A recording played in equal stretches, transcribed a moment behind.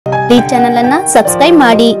ಈ ಚಾನೆಲ್ ಅನ್ನು ಸಬ್ಸ್ಕ್ರೈಬ್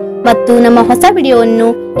ಮಾಡಿ ಮತ್ತು ನಮ್ಮ ಹೊಸ ವಿಡಿಯೋವನ್ನು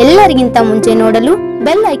ಎಲ್ಲರಿಗಿಂತ ಮುಂಚೆ ನೋಡಲು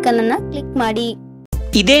ಬೆಲ್ ಐಕಾನ್ ಅನ್ನು ಕ್ಲಿಕ್ ಮಾಡಿ।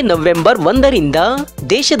 ಇದೇ ನವೆಂಬರ್ 1ರಿಂದ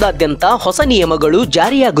ದೇಶದಾದ್ಯಂತ ಹೊಸ ನಿಯಮಗಳು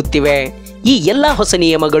ಜಾರಿಯಾಗುತ್ತಿವೆ। ಈ ಎಲ್ಲ ಹೊಸ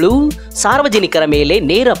ನಿಯಮಗಳು ಸಾರ್ವಜನಿಕರ ಮೇಲೆ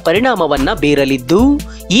ನೇರ ಪರಿಣಾಮವನ್ನ ಬೀರಲಿದ್ದು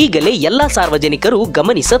ಈಗಲೇ ಎಲ್ಲ ಸಾರ್ವಜನಿಕರು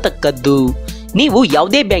ಗಮನಿಸತಕ್ಕದ್ದು। ನೀವು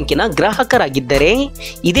ಯಾವುದೇ ಬ್ಯಾಂಕಿನ ಗ್ರಾಹಕರಾಗಿದ್ದರೆ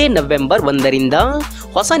ಇದೇ ನವೆಂಬರ್ 1ರಿಂದ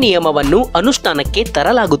ಹೊಸ ನಿಯಮವನ್ನು ಅನುಷ್ಠಾನಕ್ಕೆ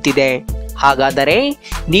ತರಲಾಗುತ್ತಿದೆ। ಹಾಗಾದರೆ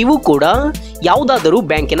ನೀವು ಕೂಡ ಯಾವುದಾದರೂ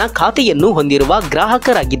ಬ್ಯಾಂಕಿನ ಖಾತೆಯನ್ನು ಹೊಂದಿರುವ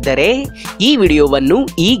ಗ್ರಾಹಕರಾಗಿದ್ದರೆ ಈ ವಿಡಿಯೋವನ್ನು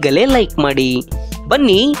ಈಗಲೇ ಲೈಕ್ ಮಾಡಿ।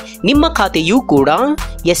 ಬನ್ನಿ, ನಿಮ್ಮ ಖಾತೆಯೂ ಕೂಡ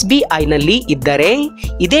SBIನಲ್ಲಿ ಇದ್ದರೆ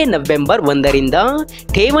ಇದೇ ನವೆಂಬರ್ 1ರಿಂದ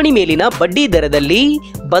ಠೇವಣಿ ಮೇಲಿನ ಬಡ್ಡಿ ದರದಲ್ಲಿ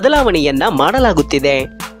ಬದಲಾವಣೆಯನ್ನ ಮಾಡಲಾಗುತ್ತಿದೆ।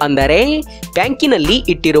 ಅಂದರೆ ಬ್ಯಾಂಕಿನಲ್ಲಿ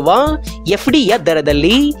ಇಟ್ಟಿರುವ FDಯ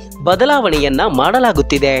ದರದಲ್ಲಿ ಬದಲಾವಣೆಯನ್ನ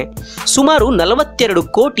ಮಾಡಲಾಗುತ್ತಿದೆ। ಸುಮಾರು 42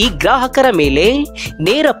 ಕೋಟಿ ಗ್ರಾಹಕರ ಮೇಲೆ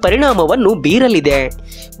ನೇರ ಪರಿಣಾಮವನ್ನು ಬೀರಲಿದೆ।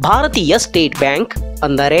 ಭಾರತೀಯ ಸ್ಟೇಟ್ ಬ್ಯಾಂಕ್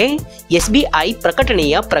ಅಂದರೆ SBI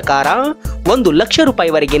ಪ್ರಕಟಣೆಯ ಪ್ರಕಾರ 1 ಲಕ್ಷ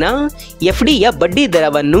ರೂಪಾಯಿವರೆಗಿನ FDಯ ಬಡ್ಡಿ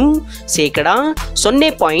ದರವನ್ನು ಶೇಕಡಾ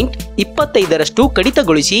 0.25ರಷ್ಟು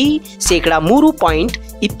ಕಡಿತಗೊಳಿಸಿ ಶೇಕಡಾ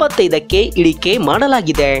 3.25ಕ್ಕೆ ಇಳಿಕೆ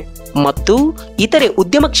ಮಾಡಲಾಗಿದೆ। ಮತ್ತು ಇತರೆ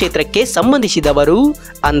ಉದ್ಯಮ ಕ್ಷೇತ್ರಕ್ಕೆ ಸಂಬಂಧಿಸಿದವರು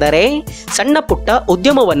ಅಂದರೆ ಸಣ್ಣ ಪುಟ್ಟ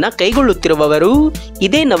ಉದ್ಯಮವನ್ನ ಕೈಗೊಳ್ಳುತ್ತಿರುವವರು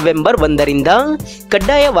ಇದೇ ನವೆಂಬರ್ 1ರಿಂದ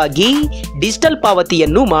ಕಡ್ಡಾಯವಾಗಿ ಡಿಜಿಟಲ್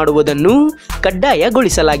ಪಾವತಿಯನ್ನು ಮಾಡುವುದನ್ನು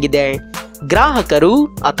ಕಡ್ಡಾಯಗೊಳಿಸಲಾಗಿದೆ। ಗ್ರಾಹಕರು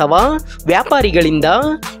ಅಥವಾ ವ್ಯಾಪಾರಿಗಳಿಂದ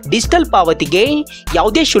ಡಿಜಿಟಲ್ ಪಾವತಿಗೆ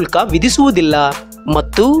ಯಾವುದೇ ಶುಲ್ಕ ವಿಧಿಸುವುದಿಲ್ಲ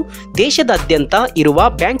ಮತ್ತು ದೇಶದಾದ್ಯಂತ ಇರುವ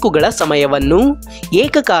ಬ್ಯಾಂಕುಗಳ ಸಮಯವನ್ನು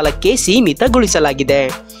ಏಕಕಾಲಕ್ಕೆ ಸೀಮಿತಗೊಳಿಸಲಾಗಿದೆ।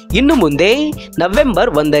 ಇನ್ನು ಮುಂದೆ ನವೆಂಬರ್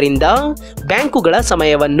 1ರಿಂದ ಬ್ಯಾಂಕುಗಳ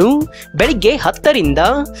ಸಮಯವನ್ನು ಬೆಳಿಗ್ಗೆ 10ರಿಂದ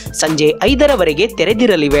ಸಂಜೆ 5ರವರೆಗೆ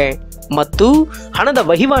ತೆರೆದಿರಲಿವೆ ಮತ್ತು ಹಣದ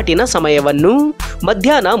ವಹಿವಾಟಿನ ಸಮಯವನ್ನು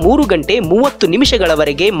ಮಧ್ಯಾಹ್ನ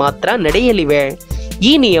 3:30 ಮಾತ್ರ ನಡೆಯಲಿವೆ।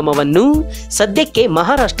 ಈ ನಿಯಮವನ್ನು ಸದ್ಯಕ್ಕೆ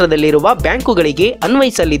ಮಹಾರಾಷ್ಟ್ರದಲ್ಲಿರುವ ಬ್ಯಾಂಕುಗಳಿಗೆ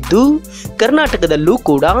ಅನ್ವಯಿಸಲಿದ್ದು ಕರ್ನಾಟಕದಲ್ಲೂ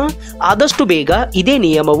ಕೂಡ ಆದಷ್ಟು ಬೇಗ ಇದೇ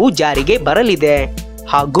ನಿಯಮವು ಜಾರಿಗೆ ಬರಲಿದೆ।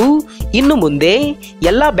 ಹಾಗೂ ಇನ್ನು ಮುಂದೆ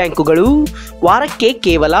ಎಲ್ಲ ಬ್ಯಾಂಕುಗಳು ವಾರಕ್ಕೆ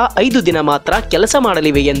ಕೇವಲ 5 ದಿನ ಮಾತ್ರ ಕೆಲಸ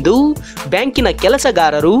ಮಾಡಲಿವೆ ಎಂದು ಬ್ಯಾಂಕಿನ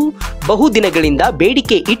ಕೆಲಸಗಾರರು ಬಹುದಿನಗಳಿಂದ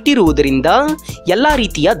ಬೇಡಿಕೆ ಇಟ್ಟಿರುವುದರಿಂದ ಎಲ್ಲ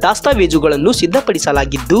ರೀತಿಯ ದಾಸ್ತಾವೇಜುಗಳನ್ನು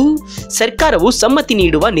ಸಿದ್ಧಪಡಿಸಲಾಗಿದ್ದು ಸರ್ಕಾರವು ಸಮ್ಮತಿ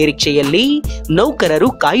ನೀಡುವ ನಿರೀಕ್ಷೆಯಲ್ಲಿ ನೌಕರರು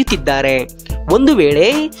ಕಾಯುತ್ತಿದ್ದಾರೆ। ಒಂದು ವೇಳೆ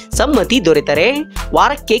ಸಮ್ಮತಿ ದೊರೆತರೆ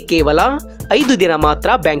ವಾರಕ್ಕೆ ಕೇವಲ 5 ದಿನ ಮಾತ್ರ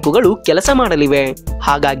ಬ್ಯಾಂಕುಗಳು ಕೆಲಸ ಮಾಡಲಿವೆ।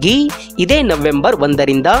 ಹಾಗಾಗಿ ಇದೇ ನವೆಂಬರ್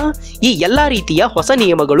 1ರಿಂದ ಈ ಎಲ್ಲ ರೀತಿಯ ಹೊಸ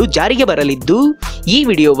ನಿಯಮಗಳು ಜಾರಿಗೆ ಬರಲಿದ್ದು ಈ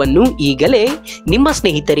ವಿಡಿಯೋವನ್ನು ಈಗಲೇ ನಿಮ್ಮ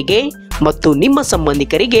ಸ್ನೇಹಿತರಿಗೆ ಮತ್ತು ನಿಮ್ಮ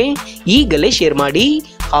ಸಂಬಂಧಿಕರಿಗೆ ಈಗಲೇ ಶೇರ್ ಮಾಡಿ।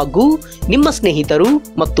 ಹಾಗೂ ನಿಮ್ಮ ಸ್ನೇಹಿತರು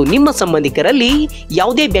ಮತ್ತು ನಿಮ್ಮ ಸಂಬಂಧಿಕರಲ್ಲಿ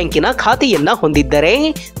ಯಾವುದೇ ಬ್ಯಾಂಕಿನ ಖಾತೆಯನ್ನ ಹೊಂದಿದ್ದರೆ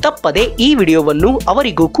ತಪ್ಪದೆ ಈ ವಿಡಿಯೋವನ್ನು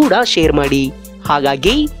ಅವರಿಗೂ ಕೂಡ ಶೇರ್ ಮಾಡಿ।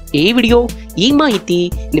 ಹಾಗಾಗಿ ಈ ಮಾಹಿತಿ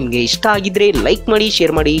ನಿಮಗೆ ಇಷ್ಟ ಆಗಿದ್ರೆ ಲೈಕ್ ಮಾಡಿ,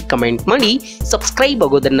 ಶೇರ್ ಮಾಡಿ, ಕಮೆಂಟ್ ಮಾಡಿ, ಸಬ್ಸ್ಕ್ರೈಬ್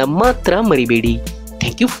ಆಗೋದನ್ನ ಮಾತ್ರ ಮರಿಬೇಡಿ।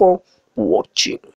 Thank you for watching.